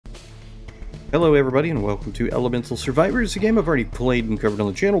Hello everybody and welcome to Elemental Survivors, a game I've already played and covered on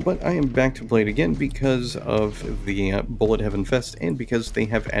the channel, but I am back to play it again because of the Bullet Heaven Fest and because they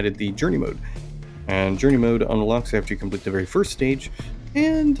have added the Journey Mode. And Journey Mode unlocks after you complete the very first stage,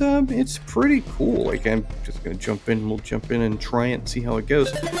 and it's pretty cool. Like, I'm just going to jump in, we'll jump in and try it and see how it goes.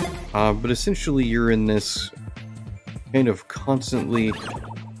 But essentially you're in this kind of constantly,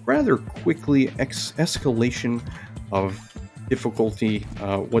 rather quickly escalation of difficulty.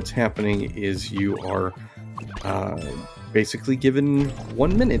 What's happening is you are basically given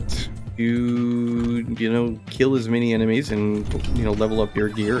 1 minute to, kill as many enemies and, level up your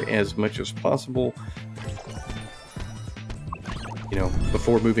gear as much as possible,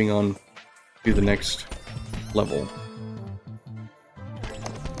 before moving on to the next level.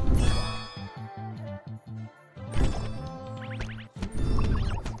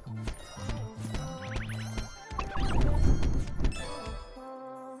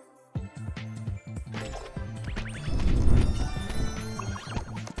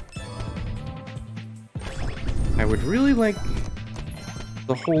 I would really like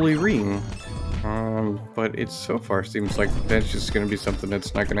the Holy Ring, but it so far seems like that's just going to be something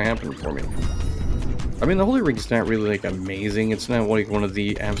that's not going to happen for me. I mean, the Holy Ring's not really, amazing. It's not, one of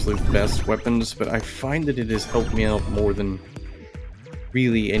the absolute best weapons, but I find that it has helped me out more than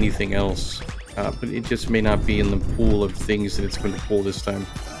really anything else. But it just may not be in the pool of things that it's going to pull this time.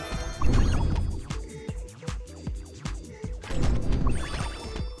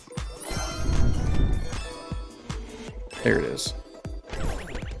 There it is.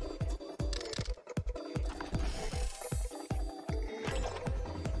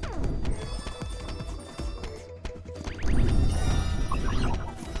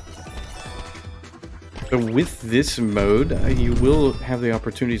 So with this mode, you will have the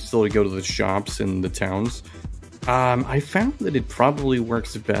opportunity still to go to the shops in the towns. I found that it probably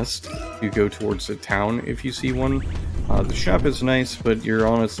works best to go towards the town if you see one. The shop is nice, but you're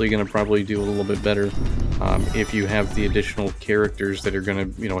honestly going to probably do a little bit better if you have the additional characters that are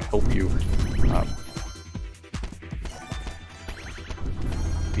going to, help you.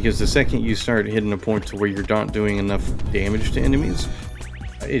 Because the second you start hitting a point to where you're not doing enough damage to enemies,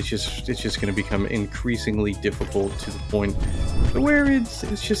 it's just going to become increasingly difficult to the point where it's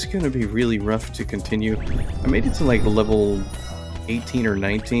just going to be really rough to continue. I made it to level 18 or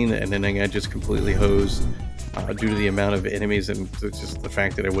 19, and then I got just completely hosed. Due to the amount of enemies and just the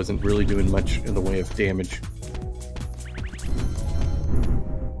fact that I wasn't really doing much in the way of damage.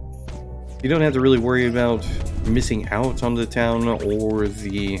 You don't have to really worry about missing out on the town or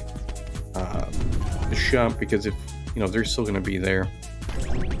the shop, because if they're still going to be there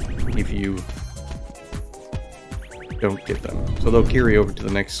if you don't get them, so they'll carry over to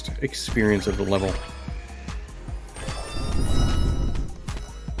the next experience of the level.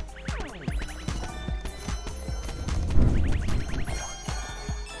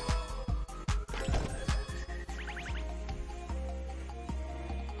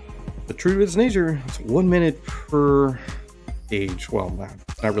 True to its nature, it's 1 minute per stage. Well,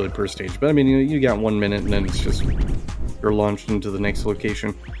 not really per stage, but I mean, you got 1 minute and then it's just, you're launched into the next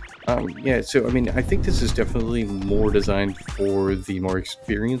location. Yeah, so I mean, I think this is definitely more designed for the more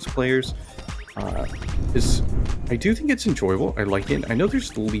experienced players. I do think it's enjoyable. I like it. I know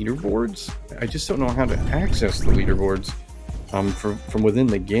there's leaderboards. I just don't know how to access the leaderboards from within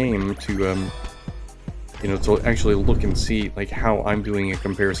the game to to actually look and see how I'm doing in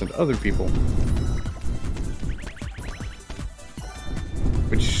comparison to other people.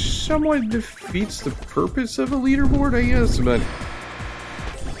 Which somewhat defeats the purpose of a leaderboard, I guess, but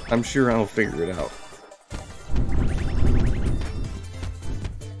I'm sure I'll figure it out.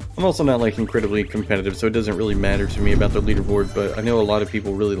 I'm also not incredibly competitive, so it doesn't really matter to me about the leaderboard, but I know a lot of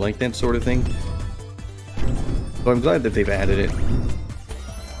people really like that sort of thing. So I'm glad that they've added it.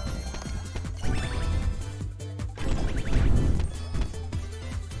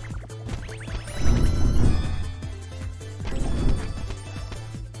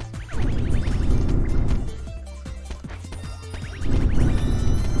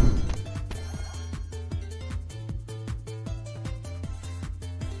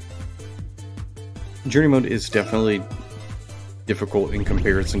 Journey mode is definitely difficult in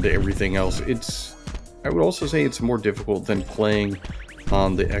comparison to everything else. I would also say it's more difficult than playing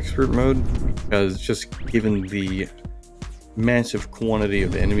on the expert mode, because just given the massive quantity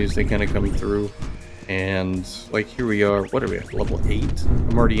of enemies that kind of come through, and here we are, what are we at, level 8?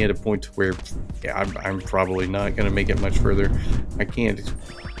 I'm already at a point where, yeah, I'm probably not going to make it much further. I can't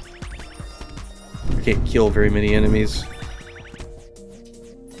kill very many enemies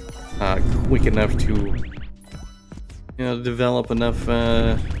quick enough to, develop enough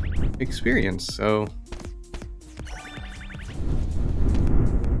experience, so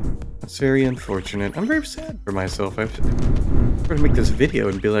that's very unfortunate. I'm very sad for myself. I've tried to make this video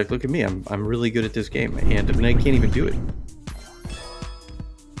and be like, look at me, I'm really good at this game, and I can't even do it.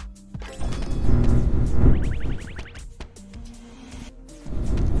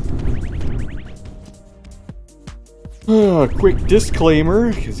 Quick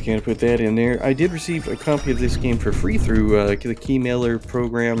disclaimer, because you can't put that in there. I did receive a copy of this game for free through the Keymailer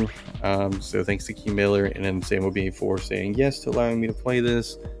program. So thanks to Keymailer and then Sam OB for saying yes to allowing me to play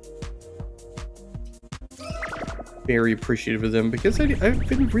this. Very appreciative of them because I've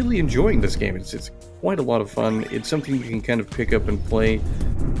been really enjoying this game. It's quite a lot of fun. It's something you can kind of pick up and play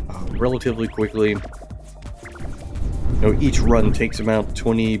relatively quickly. You know, each run takes about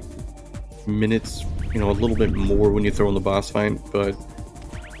 20 minutes. You know, a little bit more when you throw in the boss fight, but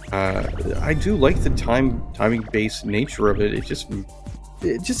I do like the timing-based nature of it. It's just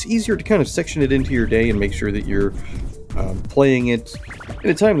easier to kind of section it into your day and make sure that you're playing it in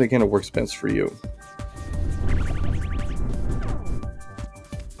a time that kind of works best for you.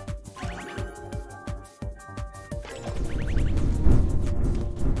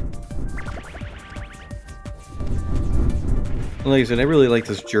 Like I said, I really like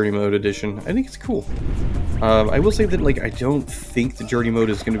this Journey Mode edition. I think it's cool. I will say that, like, I don't think the Journey Mode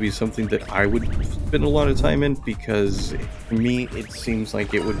is going to be something that I would spend a lot of time in, because for me, it seems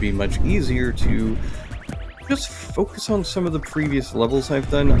like it would be much easier to just focus on some of the previous levels I've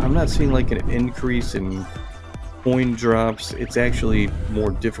done. I'm not seeing, like, an increase in coin drops. It's actually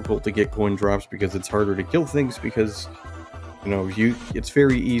more difficult to get coin drops because it's harder to kill things, because, you know, it's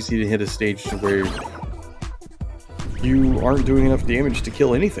very easy to hit a stage to where you aren't doing enough damage to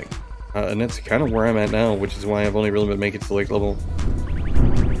kill anything. And that's kind of where I'm at now, which is why I've only really been making it to like level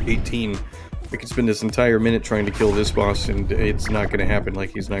 18. I could spend this entire minute trying to kill this boss and it's not going to happen. Like,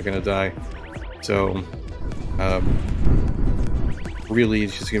 he's not going to die. So, really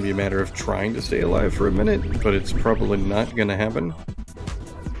it's just going to be a matter of trying to stay alive for a minute, but it's probably not going to happen.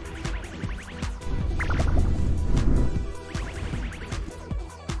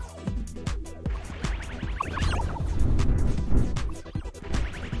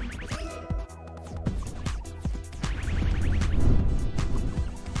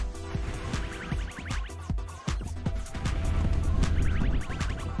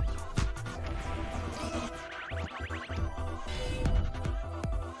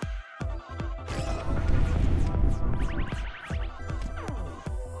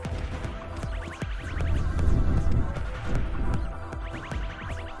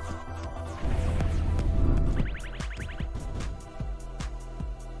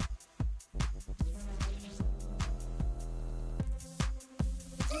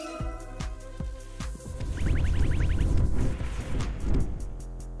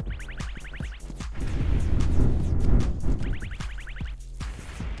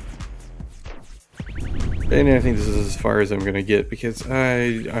 And I think this is as far as I'm gonna get, because like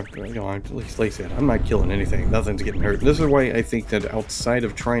I said, I'm not killing anything. Nothing's getting hurt. This is why I think that outside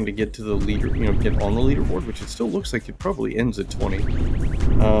of trying to get to the leader, get on the leaderboard, which it still looks like it probably ends at 20.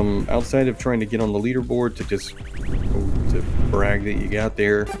 Outside of trying to get on the leaderboard to just to brag that you got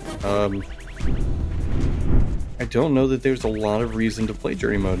there, I don't know that there's a lot of reason to play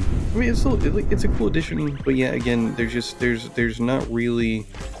Journey Mode. I mean, it's a cool addition, but yeah, again, there's not really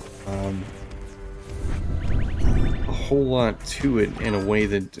a whole lot to it in a way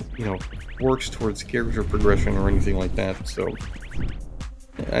that, works towards character progression or anything like that. So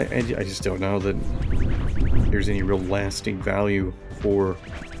I just don't know that there's any real lasting value for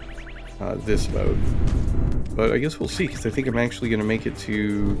this mode. But I guess we'll see, because I think I'm actually going to make it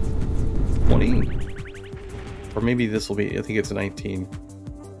to 20. Or maybe this will be, I think it's 19.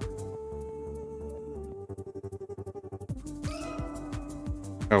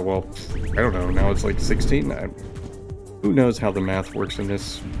 Oh, well, I don't know. Now it's like 16. Who knows how the math works in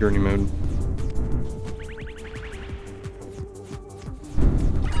this journey mode.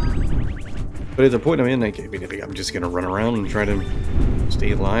 But at the point I'm in, I think I'm just going to run around and try to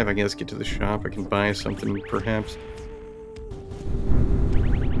stay alive. I guess get to the shop. I can buy something, perhaps.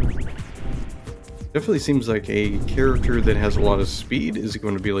 Definitely seems like a character that has a lot of speed is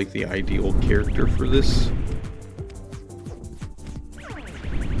going to be like the ideal character for this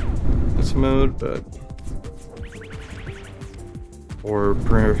mode, but or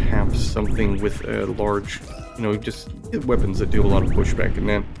perhaps something with a large, just weapons that do a lot of pushback, and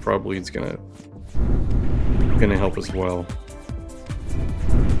that probably is gonna help as well.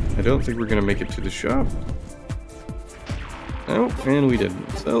 I don't think we're gonna make it to the shop. Oh, and we didn't.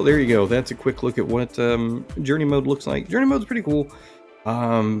 So there you go. That's a quick look at what journey mode looks like. Journey mode's pretty cool.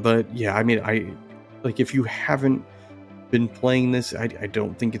 But yeah, I mean, like if you haven't been playing this, I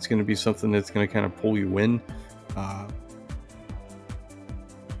don't think it's going to be something that's going to kind of pull you in. Uh,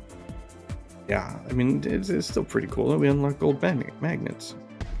 yeah, I mean, it's still pretty cool. We unlock gold magnets.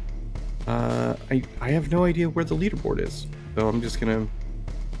 I have no idea where the leaderboard is, so I'm just gonna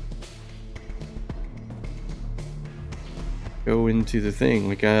go into the thing.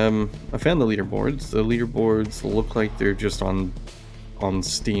 Like, I found the leaderboards. The leaderboards look like they're just on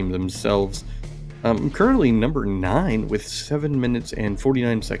Steam themselves. I'm currently number 9 with 7 minutes and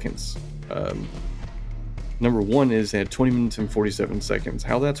 49 seconds. Number 1 is at 20 minutes and 47 seconds.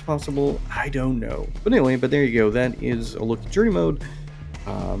 How that's possible, I don't know. But anyway, but there you go. That is a look at journey mode.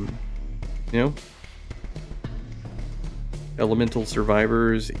 You know, Elemental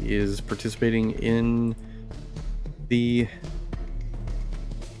Survivors is participating in the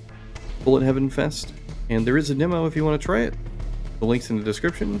Bullet Heaven Fest, and there is a demo if you want to try it. The link's in the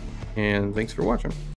description, and thanks for watching.